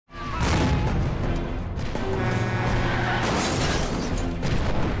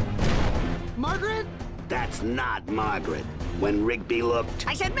That's not Margaret. When Rigby looked...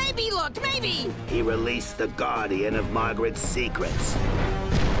 I said maybe looked, maybe! He released the guardian of Margaret's secrets.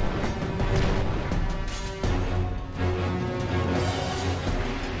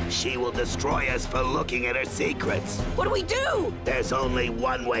 She will destroy us for looking at her secrets. What do we do? There's only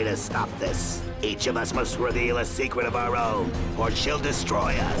one way to stop this. Each of us must reveal a secret of our own, or she'll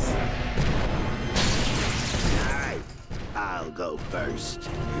destroy us. All right, I'll go first.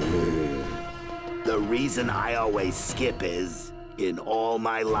 The reason I always skip is, in all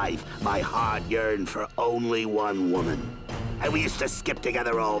my life, my heart yearned for only one woman. And we used to skip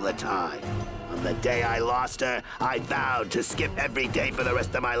together all the time. On the day I lost her, I vowed to skip every day for the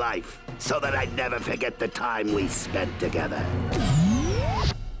rest of my life, so that I'd never forget the time we spent together.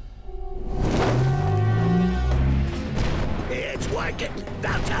 It's working.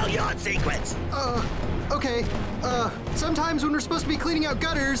 Now tell your secrets. Okay. Sometimes when we're supposed to be cleaning out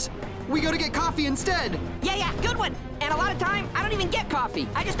gutters, we go to get coffee instead. Yeah, good one. And a lot of time, I don't even get coffee.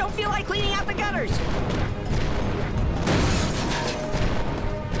 I just don't feel like cleaning out the gutters.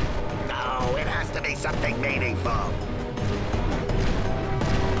 No, it has to be something meaningful.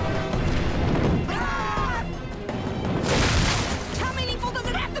 Ah! How meaningful does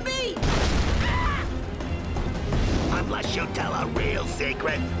it have to be? Unless you tell a real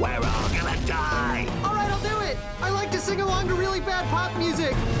secret, we're all gonna die. All right, I'll do it. I like to sing along to really bad pop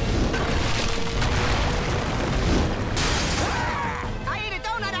music. I ate a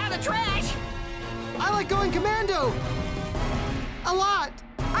donut out of the trash. I like going commando. A lot.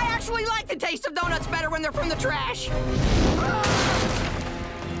 I actually like the taste of donuts better when they're from the trash.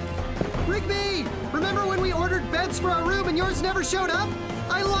 Rigby, remember when we ordered beds for our room and yours never showed up?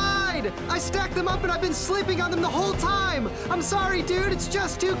 I lied. I stacked them up and I've been sleeping on them the whole time. I'm sorry, dude. It's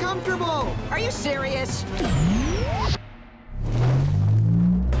just too comfortable. Are you serious?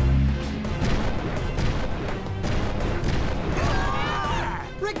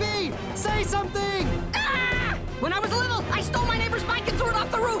 Rigby, say something. Ah! When I was little, I stole my neighbor's bike and threw it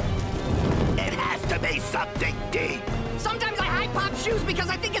off the roof. It has to be something deep. Sometimes I hide Pop's shoes because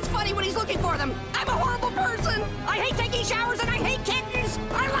I think it's funny when he's looking for them. I'm a horrible person. I hate taking showers and I hate kittens.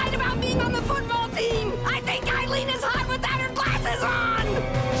 I lied about being on the football team. I think Eileen is hot without her glasses on.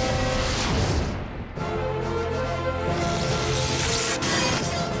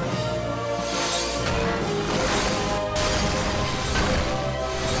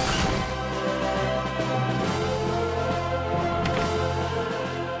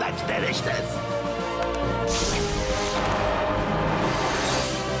 Let's finish this.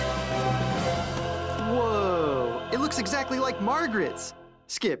 Whoa, it looks exactly like Margaret's.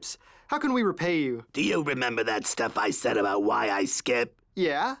 Skips, how can we repay you? Do you remember that stuff I said about why I skip?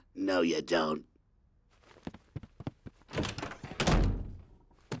 Yeah? No, you don't.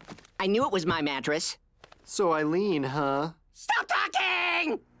 I knew it was my mattress. So Eileen, huh? Stop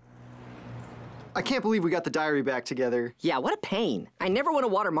talking! I can't believe we got the diary back together. Yeah, what a pain. I never want to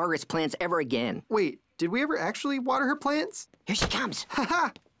water Margaret's plants ever again. Wait, did we ever actually water her plants? Here she comes. Haha!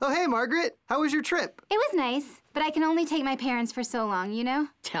 Oh, hey, Margaret. How was your trip? It was nice, but I can only take my parents for so long, you know?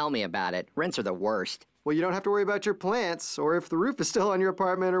 Tell me about it. Rents are the worst. Well, you don't have to worry about your plants, or if the roof is still on your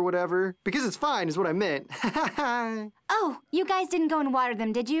apartment or whatever. Because it's fine, is what I meant. Oh, you guys didn't go and water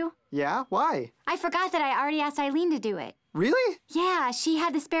them, did you? Yeah? Why? I forgot that I already asked Eileen to do it. Really? Yeah, she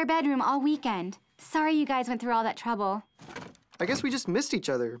had the spare bedroom all weekend. Sorry you guys went through all that trouble. I guess we just missed each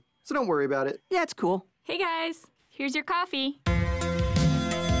other, so don't worry about it. Yeah, it's cool. Hey guys, here's your coffee.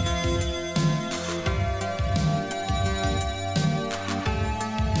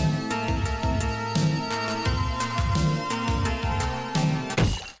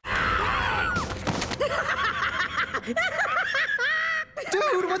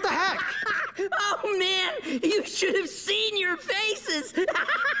 Dude, what the heck? Oh, man, you should have seen your faces.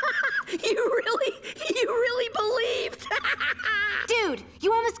 You really believed. Dude,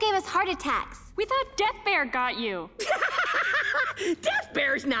 you almost gave us heart attacks. We thought Death Bear got you. Death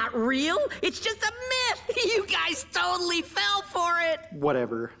Bear's not real. It's just a myth. You guys totally fell for it.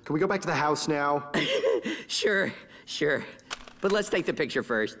 Whatever. Can we go back to the house now? Sure. But let's take the picture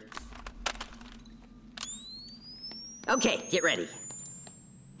first. Okay, get ready.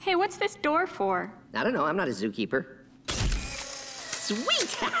 Hey, what's this door for? I don't know, I'm not a zookeeper.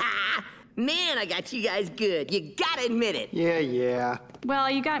 Sweet! Man, I got you guys good. You gotta admit it. Yeah. Well,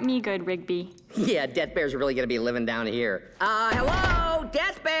 you got me good, Rigby. Yeah, Death Bear's really gonna be living down here. Hello,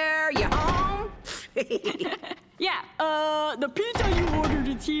 Death Bear, you home? Yeah, the pizza you ordered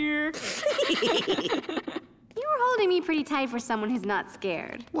is here. You were holding me pretty tight for someone who's not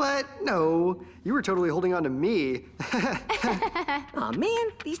scared. What? No. You were totally holding on to me. Aw,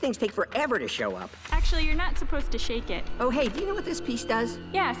 man, these things take forever to show up. Actually, you're not supposed to shake it. Oh, hey, do you know what this piece does?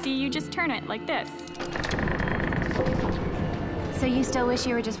 Yeah, see, you just turn it like this. So you still wish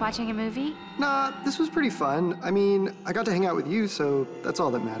you were just watching a movie? Nah, this was pretty fun. I mean, I got to hang out with you, so that's all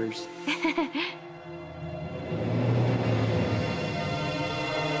that matters.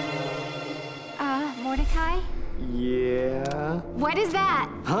 Mordecai? Yeah? What is that?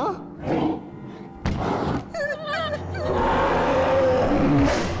 Huh?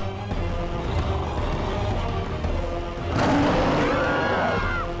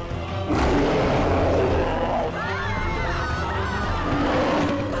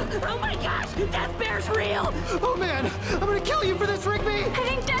 Oh my gosh! Death Bear's real! Oh man, I'm gonna kill you for this, Rigby! I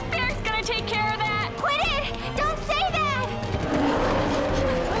think Death Bear's gonna take care of that. Quit it! Don't say that!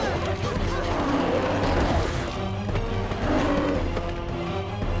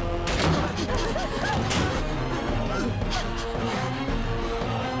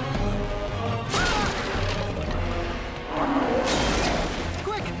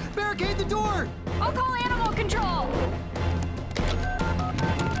 Quick, barricade the door! I'll call animal control.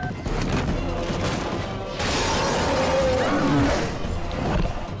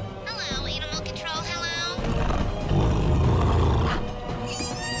 Hello, animal control, hello?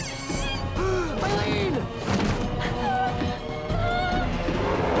 Eileen!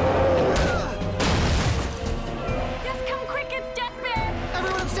 Just come quick, it's Death Bear.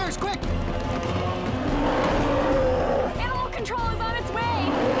 Everyone upstairs, quick! Animal control is on its way.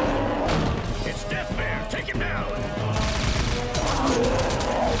 It's Death Bear. Take him down.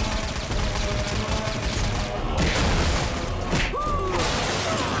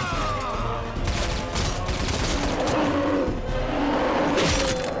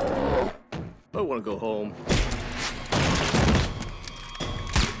 I want to go home.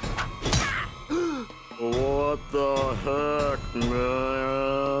 What the heck,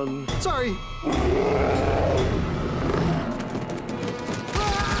 man? Sorry.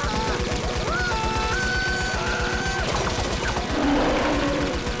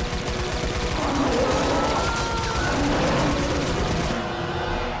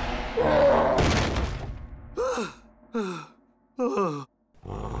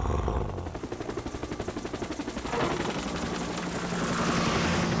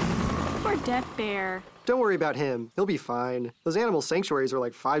 Poor Death Bear. Don't worry about him. He'll be fine. Those animal sanctuaries are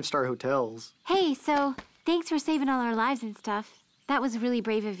like 5-star hotels. Hey, so thanks for saving all our lives and stuff. That was really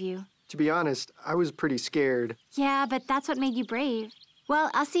brave of you. To be honest, I was pretty scared. Yeah, but that's what made you brave. Well,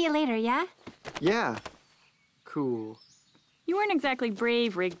 I'll see you later, yeah? Yeah. Cool. You weren't exactly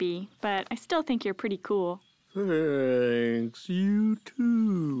brave, Rigby, but I still think you're pretty cool. Thanks, you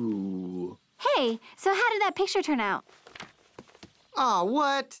too. Hey, so how did that picture turn out? Aw,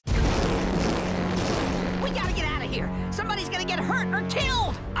 what? We gotta get out of here! Somebody's gonna get hurt or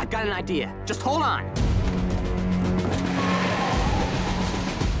killed! I've got an idea. Just hold on.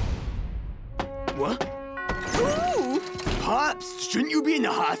 What? Ooh! Pops, shouldn't you be in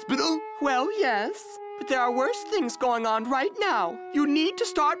the hospital? Well, yes, but there are worse things going on right now. You need to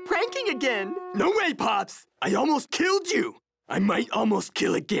start pranking again. No way, Pops! I almost killed you! I might almost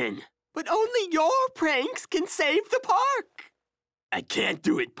kill again. But only your pranks can save the park. I can't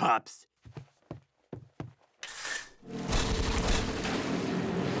do it, Pops.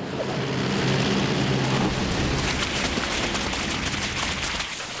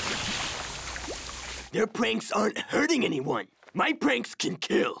 Their pranks aren't hurting anyone. My pranks can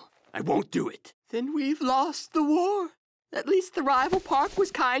kill. I won't do it. Then we've lost the war. At least the rival park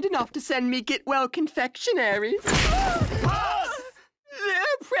was kind enough to send me get-well confectionaries. Pops!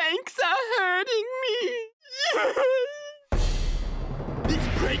 Their pranks are hurting me. This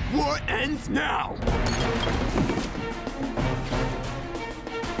prank war ends now.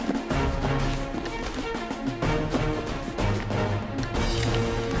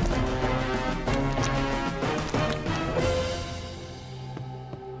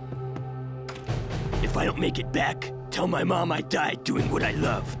 If I don't make it back, tell my mom I died doing what I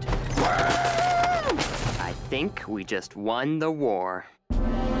loved. I think we just won the war.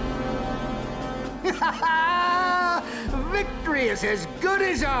 Victory is as good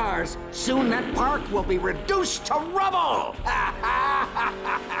as ours. Soon that park will be reduced to rubble.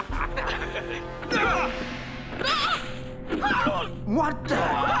 What the?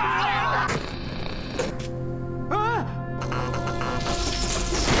 Huh?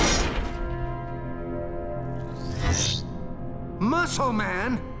 Muscle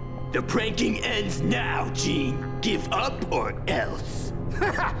Man? The pranking ends now, Gene. Give up or else.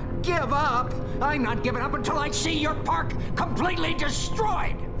 give up. I'm not giving up until I see your park completely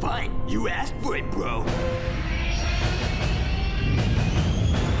destroyed. Fine, you asked for it, bro.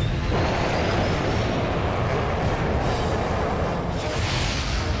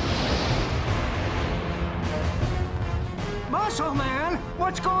 Muscle Man,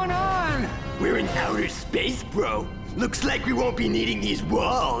 what's going on? We're in outer space, bro. Looks like we won't be needing these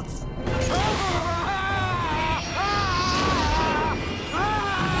walls.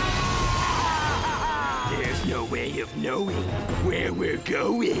 There's no way of knowing where we're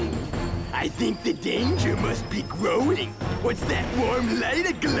going. I think the danger must be growing. What's that warm light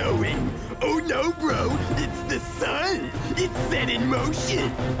a-glowing? Oh no, bro, it's the sun. It's set in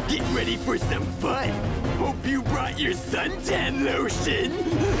motion. Get ready for some fun. Hope you brought your suntan lotion.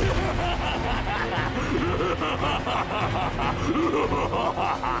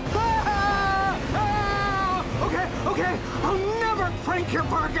 Okay, I'll never prank your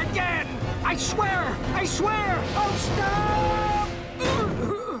park again. I swear, I'll stop.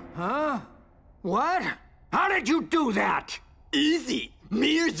 Huh? What? How did you do that? Easy.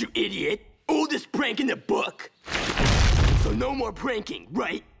 Mirrors, you idiot. Oldest prank in the book. So no more pranking,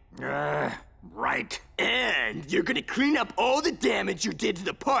 right? Right. And you're gonna clean up all the damage you did to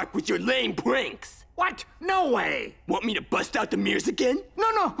the park with your lame pranks. What? No way. Want me to bust out the mirrors again?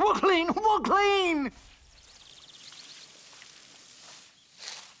 No, we'll clean.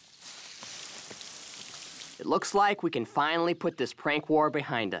 It looks like we can finally put this prank war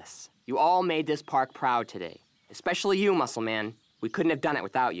behind us. You all made this park proud today. Especially you, Muscle Man. We couldn't have done it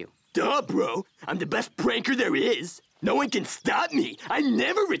without you. Duh, bro. I'm the best pranker there is. No one can stop me. I'm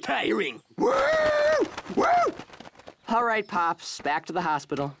never retiring. Woo! Woo! All right, Pops. Back to the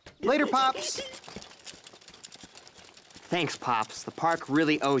hospital. Later, Pops. Thanks, Pops. The park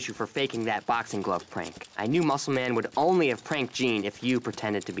really owes you for faking that boxing glove prank. I knew Muscle Man would only have pranked Gene if you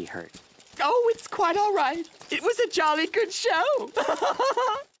pretended to be hurt. Oh, it's quite all right. It was a jolly good show.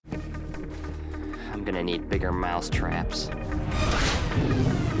 I'm gonna need bigger mouse traps.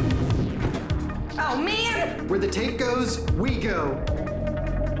 Oh, man! Where the tape goes, we go.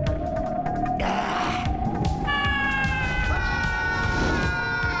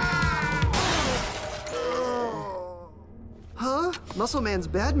 Huh? Muscle Man's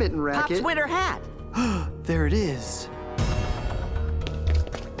badminton racket. Pop's winter hat. There it is.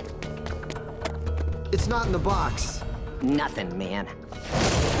 It's not in the box. Nothing, man.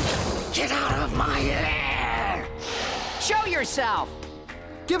 Get out of my hair! Show yourself!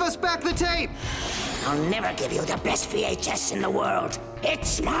 Give us back the tape! I'll never give you the best VHS in the world.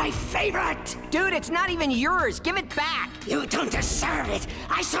 It's my favorite! Dude, it's not even yours. Give it back. You don't deserve it.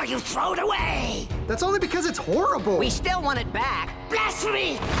 I saw you throw it away. That's only because it's horrible. We still want it back.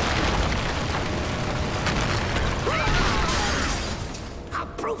 Blasphemy! I'll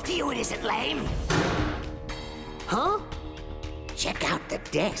prove to you it isn't lame. Huh? Check out the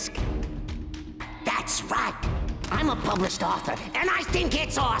disc. That's right. I'm a published author, and I think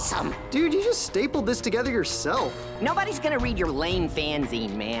it's awesome. Dude, you just stapled this together yourself. Nobody's gonna read your lame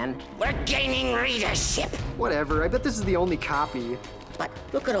fanzine, man. We're gaining readership. Whatever, I bet this is the only copy. But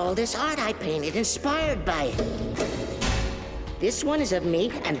look at all this art I painted inspired by it. This one is of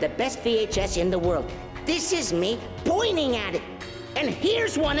me and the best VHS in the world. This is me pointing at it. And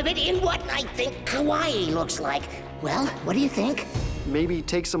here's one of it in what I think kawaii looks like. Well, what do you think? Maybe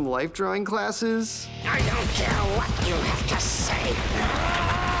take some life drawing classes? I don't care what you have to say.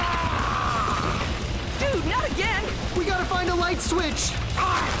 Dude, not again! We gotta find a light switch!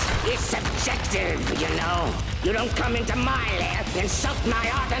 Art is subjective, you know. You don't come into my lair, insult my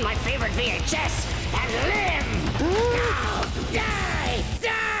art and my favorite VHS, and live! Now, die!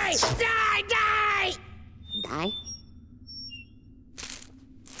 Die! Die! Die! Die?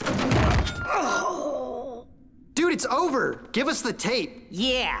 Oh! Dude, it's over! Give us the tape!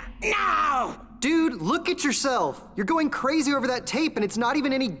 Yeah! No! Dude, look at yourself! You're going crazy over that tape and it's not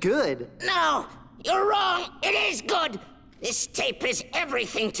even any good! No! You're wrong! It is good! This tape is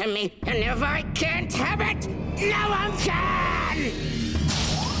everything to me, and if I can't have it, no one can!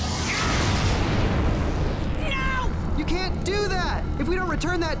 No! You can't do that! If we don't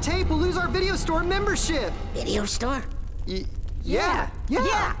return that tape, we'll lose our video store membership! Video store? Yeah.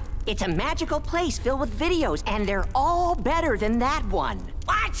 It's a magical place filled with videos, and they're all better than that one.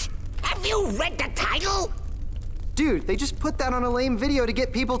 What? Have you read the title? Dude, they just put that on a lame video to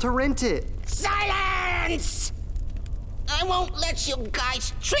get people to rent it. Silence! I won't let you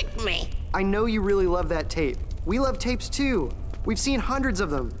guys trick me. I know you really love that tape. We love tapes too. We've seen hundreds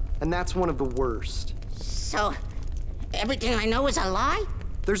of them, and that's one of the worst. So, everything I know is a lie?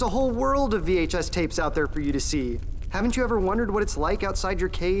 There's a whole world of VHS tapes out there for you to see. Haven't you ever wondered what it's like outside your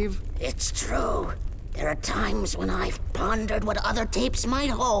cave? It's true. There are times when I've pondered what other tapes might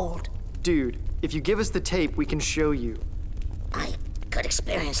hold. Dude, if you give us the tape, we can show you. I could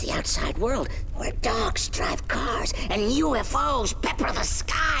experience the outside world, where dogs drive cars and UFOs pepper the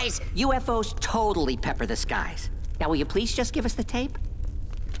skies. UFOs totally pepper the skies. Now, will you please just give us the tape?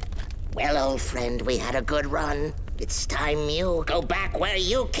 Well, old friend, we had a good run. It's time you go back where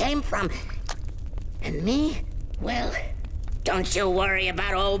you came from. And me? Well, don't you worry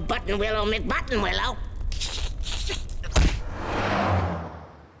about old Buttonwillow McButtonwillow.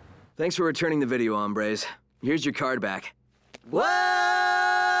 Thanks for returning the video, hombres. Here's your card back. Whoa!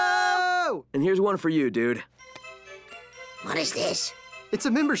 And here's one for you, dude. What is this? It's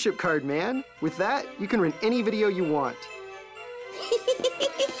a membership card, man. With that, you can rent any video you want.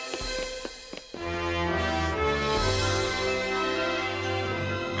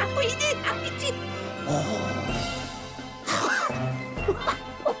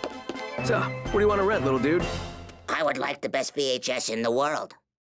 So, what do you want to rent, little dude? I would like the best VHS in the world.